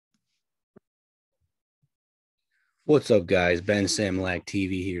What's up, guys?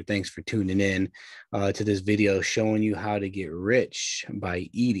 BenSamulakTV here. Thanks for tuning in to this video showing you how to get rich by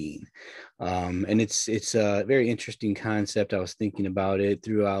eating. And it's a very interesting concept. I was thinking about it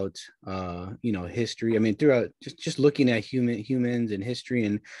throughout history. I mean, throughout just looking at humans and history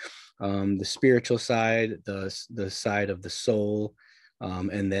and the spiritual side, the side of the soul,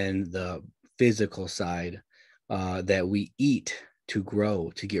 and then the physical side that we eat to grow,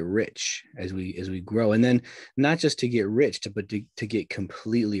 to get rich as we grow, and then not just to get rich, but to get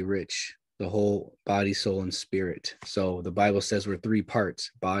completely rich, the whole body, soul, and spirit. So the Bible says we're three parts: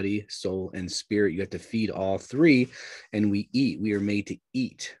 body, soul, and spirit. You have to feed all three, and we eat. We are made to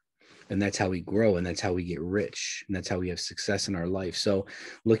eat. And that's how we grow, and that's how we get rich, and that's how we have success in our life. So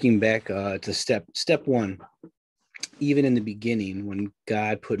looking back to step one, even in the beginning, when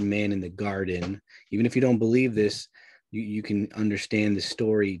God put man in the garden, even if you don't believe this, you can understand the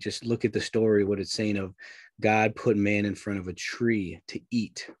story. Just look at the story, what it's saying of God put man in front of a tree to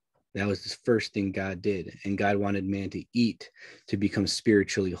eat. That was the first thing God did. And God wanted man to eat, to become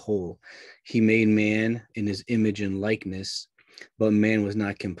spiritually whole. He made man in his image and likeness, but man was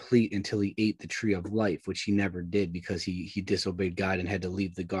not complete until he ate the tree of life, which he never did because he disobeyed God and had to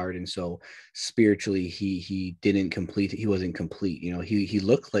leave the garden. So spiritually, he didn't complete. He wasn't complete. He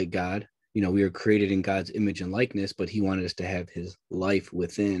looked like God. We were created in God's image and likeness, but he wanted us to have his life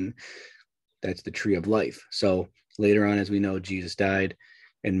within. That's the tree of life. So later on, as we know, Jesus died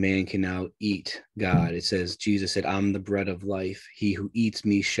and man can now eat God. It says, Jesus said, I'm the bread of life. He who eats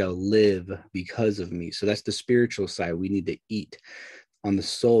me shall live because of me. So that's the spiritual side. We need to eat. On the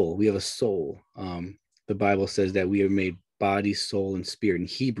soul, we have a soul. The Bible says that we are made body, soul, and spirit. In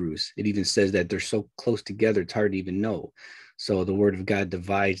Hebrews, it even says that they're so close together, it's hard to even know. So the word of God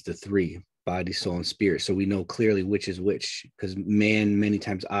divides the three: body, soul, and spirit. So we know clearly which is which, because man many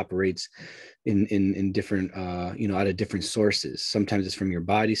times operates in different out of different sources. Sometimes it's from your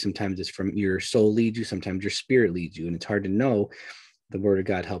body, sometimes it's from your soul leads you, sometimes your spirit leads you, and it's hard to know. The word of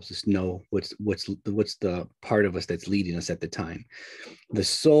God helps us know what's the part of us that's leading us at the time. The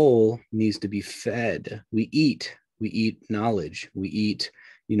soul needs to be fed. We eat knowledge, we eat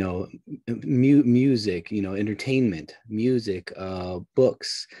music, entertainment, music,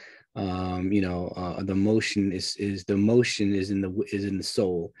 books. The motion is in the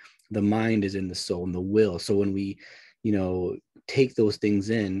soul. The mind is in the soul, and the will. So when we take those things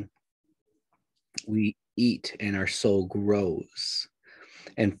in, we eat and our soul grows.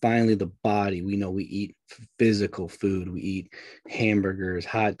 And finally, the body. We know we eat physical food. We eat hamburgers,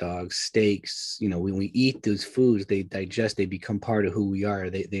 hot dogs, steaks. When we eat those foods, they digest, they become part of who we are.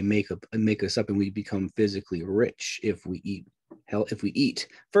 They make us up, and we become physically rich if we eat. If we eat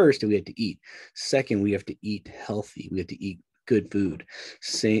first, we have to eat. Second, we have to eat healthy. We have to eat good food.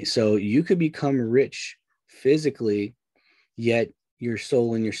 So you could become rich physically, yet your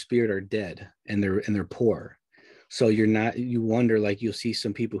soul and your spirit are dead, and they're poor. So you wonder, like, you'll see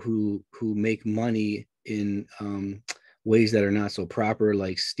some people who make money in ways that are not so proper,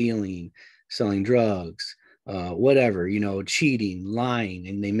 like stealing, selling drugs, whatever, cheating, lying,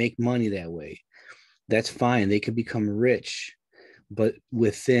 and they make money that way. That's fine. They could become rich, but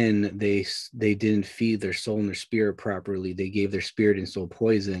within, they didn't feed their soul and their spirit properly. They gave their spirit and soul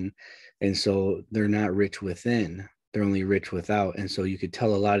poison, and so they're not rich within. They're only rich without. And so you could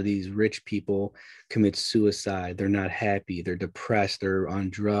tell a lot of these rich people commit suicide. They're not happy. They're depressed. They're on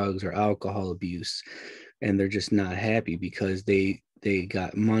drugs or alcohol abuse, and they're just not happy because they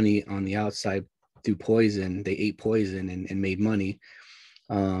got money on the outside through poison. They ate poison and made money.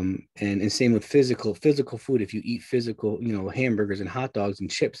 And same with physical food. If you eat physical, hamburgers and hot dogs and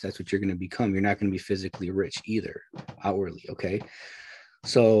chips, that's what you're going to become. You're not going to be physically rich either, outwardly. Okay.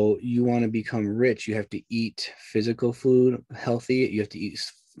 So you want to become rich, you have to eat physical food, healthy. You have to eat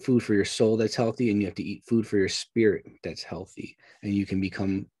food for your soul that's healthy, and you have to eat food for your spirit that's healthy, and you can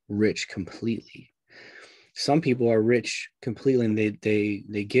become rich completely. Some people are rich completely, and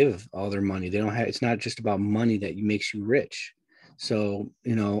they give all their money. They don't have. It's not just about money that makes you rich. So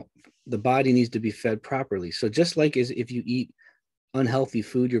the body needs to be fed properly. So just like as if you eat unhealthy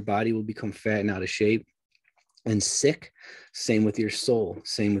food, your body will become fat and out of shape and sick. Same with your soul,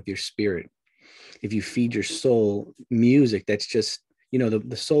 same with your spirit. If you feed your soul music, that's just,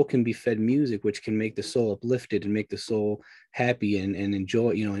 the soul can be fed music, which can make the soul uplifted and make the soul happy and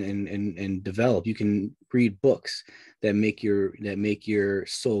enjoy, and develop. You can read books that make your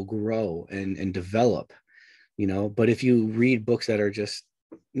soul grow and develop. But if you read books that are just,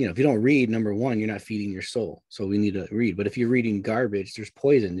 if you don't read, number one, you're not feeding your soul. So we need to read. But if you're reading garbage, there's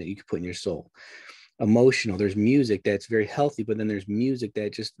poison that you can put in your soul. Emotional, there's music that's very healthy, but then there's music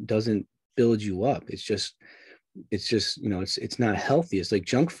that just doesn't build you up. It's just it's just, it's not healthy. It's like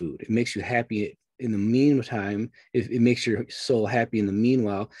junk food. It makes you happy in the meantime. It makes your soul happy in the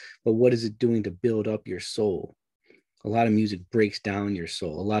meanwhile, but what is it doing to build up your soul? A lot of music breaks down your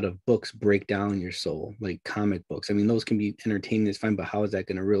soul. A lot of books break down your soul, like comic books. I mean, those can be entertaining, it's fine, but how is that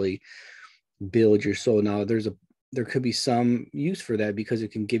going to really build your soul? Now, there could be some use for that because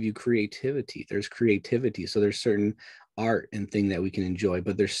it can give you creativity. There's creativity. So there's certain art and thing that we can enjoy,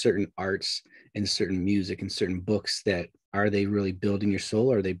 but there's certain arts and certain music and certain books that, are they really building your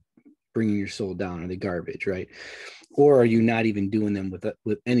soul? Or are they bringing your soul down? Are they garbage, right? Or are you not even doing them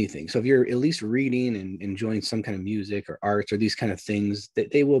with anything? So if you're at least reading and enjoying some kind of music or arts or these kind of things,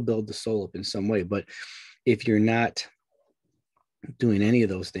 that they will build the soul up in some way. But if you're not doing any of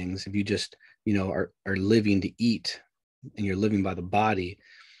those things, if you just, are living to eat and you're living by the body,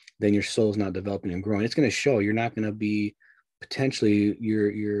 then your soul's not developing and growing. It's going to show. You're not going to be, potentially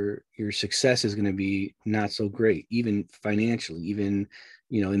your success is going to be not so great, even financially, even,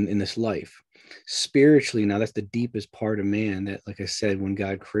 in this life. Spiritually, now that's the deepest part of man, that, like I said, when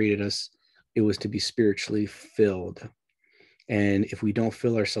God created us, it was to be spiritually filled. And if we don't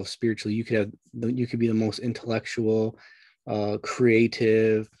fill ourselves spiritually, you could be the most intellectual,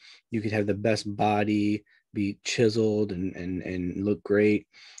 creative, you could have the best body, be chiseled and look great,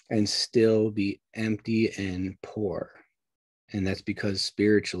 and still be empty and poor. And that's because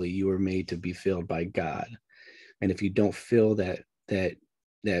spiritually you were made to be filled by God. And if you don't fill that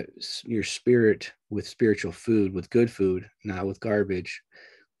your spirit with spiritual food, with good food, not with garbage,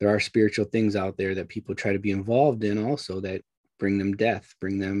 there are spiritual things out there that people try to be involved in also, that bring them death,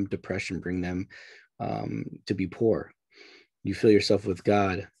 bring them depression, bring them to be poor. You fill yourself with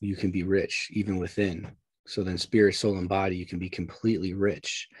God, you can be rich even within. So then spirit, soul, and body, you can be completely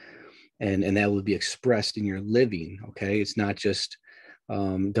rich. And that will be expressed in your living. Okay. It's not just,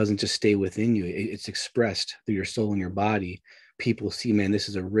 doesn't just stay within you. It's expressed through your soul and your body. People see, man, this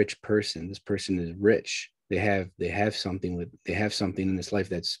is a rich person. This person is rich. They have something in this life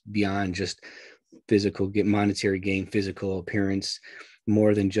that's beyond just physical, monetary gain, physical appearance,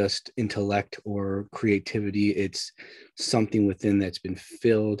 more than just intellect or creativity. It's something within that's been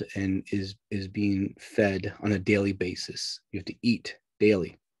filled and is being fed on a daily basis. You have to eat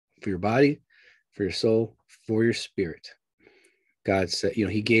daily, for your body, for your soul, for your spirit. God said,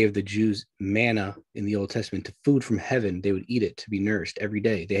 he gave the Jews manna in the Old Testament, to food from heaven. They would eat it to be nourished every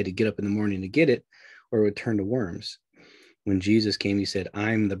day. They had to get up in the morning to get it, or it would turn to worms. When Jesus came, he said,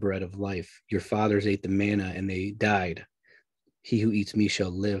 I'm the bread of life. Your fathers ate the manna and they died. He who eats me shall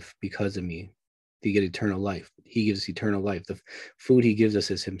live because of me. They get eternal life. He gives us eternal life. The food he gives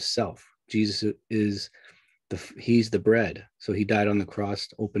us is himself. Jesus is he's the bread. So he died on the cross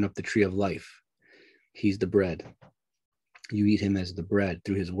to open up the tree of life. He's the bread. You eat him as the bread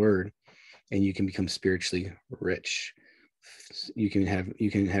through his word, and you can become spiritually rich. You can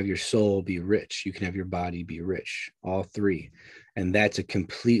have your soul be rich. You can have your body be rich. All three. And that's a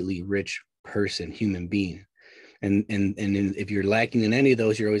completely rich person, human being. And if you're lacking in any of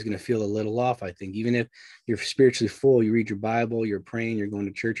those, you're always going to feel a little off. I think even if you're spiritually full, you read your Bible, you're praying, you're going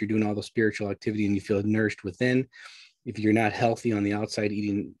to church, you're doing all the spiritual activity, and you feel nourished within. If you're not healthy on the outside,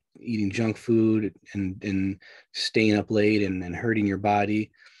 eating junk food and staying up late and hurting your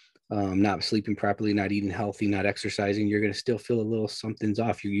body, not sleeping properly, not eating healthy, not exercising, you're going to still feel a little something's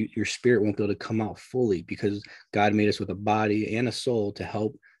off. Your spirit won't be able to come out fully, because God made us with a body and a soul to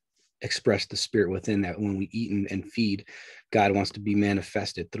help express the spirit within, that when we eat and feed, God wants to be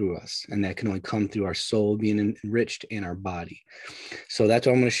manifested through us. And that can only come through our soul being enriched in our body. So that's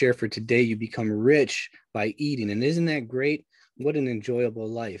what I'm going to share for today. You become rich by eating. And isn't that great? What an enjoyable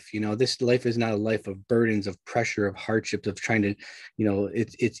life. This life is not a life of burdens, of pressure, of hardships, of trying to,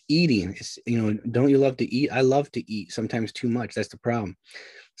 it's eating. It's, don't you love to eat? I love to eat, sometimes too much. That's the problem.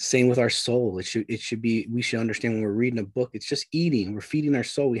 Same with our soul. We should understand when we're reading a book, it's just eating. We're feeding our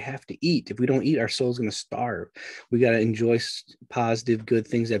soul. We have to eat. If we don't eat, our soul's going to starve. We got to enjoy positive, good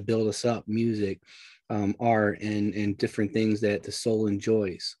things that build us up, music, art, and different things that the soul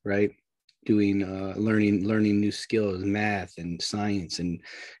enjoys, right? Doing, learning new skills, math and science and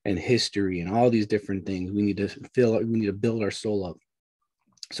history and all these different things. We need to build our soul up,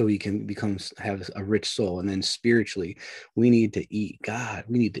 so we can have a rich soul. And then spiritually, we need to eat.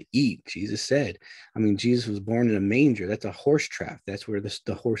 We need to eat. Jesus said, Jesus was born in a manger. That's a horse trap. That's where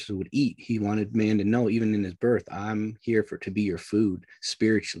the horses would eat. He wanted man to know, even in his birth, I'm here to be your food.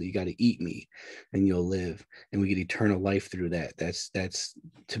 Spiritually, you got to eat me and you'll live. And we get eternal life through that. That's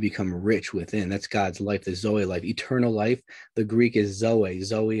to become rich within. That's God's life, the Zoe life, eternal life. The Greek is Zoe.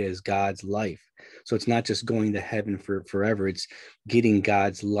 Zoe is God's life. So it's not just going to heaven for forever. It's getting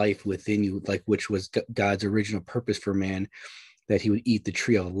God's life within you, like which was God's original purpose for man, that he would eat the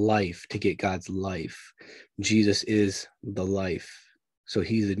tree of life to get God's life. Jesus is the life. So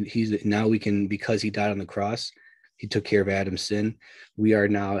he's now we can, because he died on the cross, he took care of Adam's sin. We are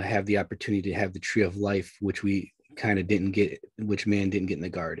now have the opportunity to have the tree of life, which we kind of didn't get, which man didn't get in the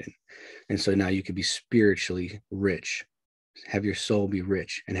garden. And so now you could be spiritually rich, have your soul be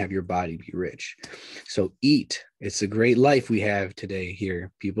rich, and have your body be rich. So eat. It's a great life we have today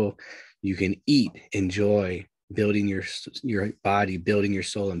here, people. You can eat, enjoy, building your body, building your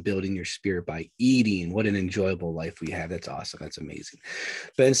soul, and building your spirit by eating. What an enjoyable life we have. That's awesome. That's amazing.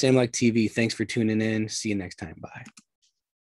 BenSamulakTV, thanks for tuning in. See you next time. Bye.